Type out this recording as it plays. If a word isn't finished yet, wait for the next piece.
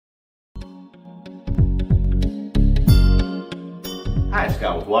Hi,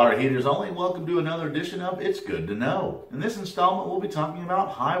 Scott with Water Heaters Only. Welcome to another edition of It's Good to Know. In this installment, we'll be talking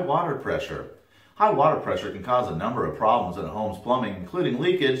about high water pressure. High water pressure can cause a number of problems in a home's plumbing, including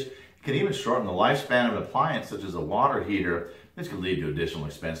leakage. It can even shorten the lifespan of an appliance such as a water heater. This could lead to additional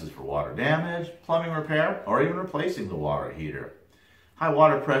expenses for water damage, plumbing repair, or even replacing the water heater. High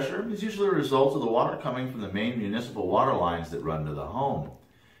water pressure is usually a result of the water coming from the main municipal water lines that run to the home.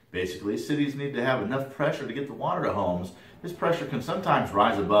 Basically, cities need to have enough pressure to get the water to homes. This pressure can sometimes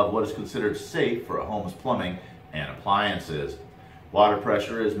rise above what is considered safe for a home's plumbing and appliances. Water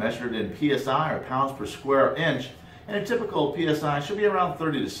pressure is measured in PSI, or pounds per square inch, and a typical PSI should be around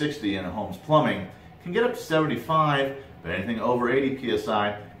 30 to 60 in a home's plumbing. It can get up to 75, but anything over 80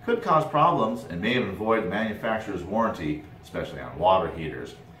 PSI could cause problems and may even void the manufacturer's warranty, especially on water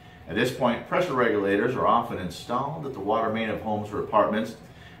heaters. At this point, pressure regulators are often installed at the water main of homes or apartments.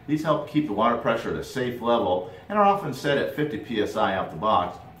 These help keep the water pressure at a safe level and are often set at 50 psi out the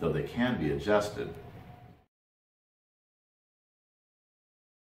box, though they can be adjusted.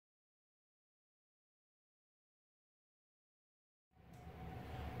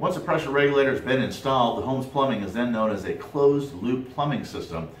 Once a pressure regulator has been installed, the home's plumbing is then known as a closed-loop plumbing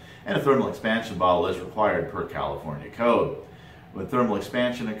system, and a thermal expansion bottle is required per California code. When thermal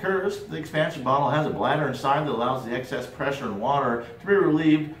expansion occurs, the expansion bottle has a bladder inside that allows the excess pressure and water to be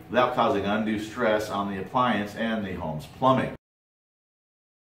relieved without causing undue stress on the appliance and the home's plumbing.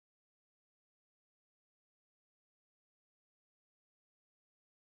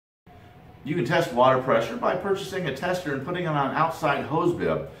 You can test water pressure by purchasing a tester and putting it on an outside hose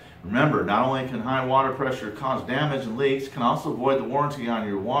bib. Remember, not only can high water pressure cause damage and leaks, it can also void the warranty on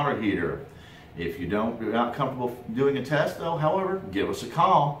your water heater. If you're not comfortable doing a test, though, however, give us a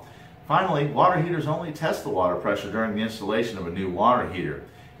call. Finally, Water Heaters Only test the water pressure during the installation of a new water heater.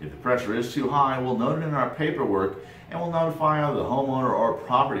 If the pressure is too high, we'll note it in our paperwork and we'll notify either the homeowner or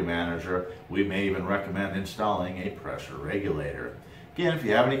property manager. We may even recommend installing a pressure regulator. Again, if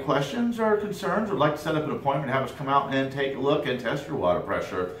you have any questions or concerns or would like to set up an appointment to have us come out and take a look and test your water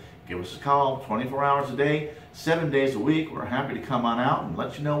pressure, give us a call 24 hours a day, 7 days a week. We're happy to come on out and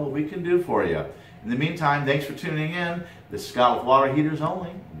let you know what we can do for you. In the meantime, thanks for tuning in. This is Scott with Water Heaters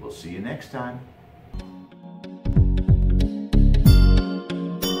Only. We'll see you next time.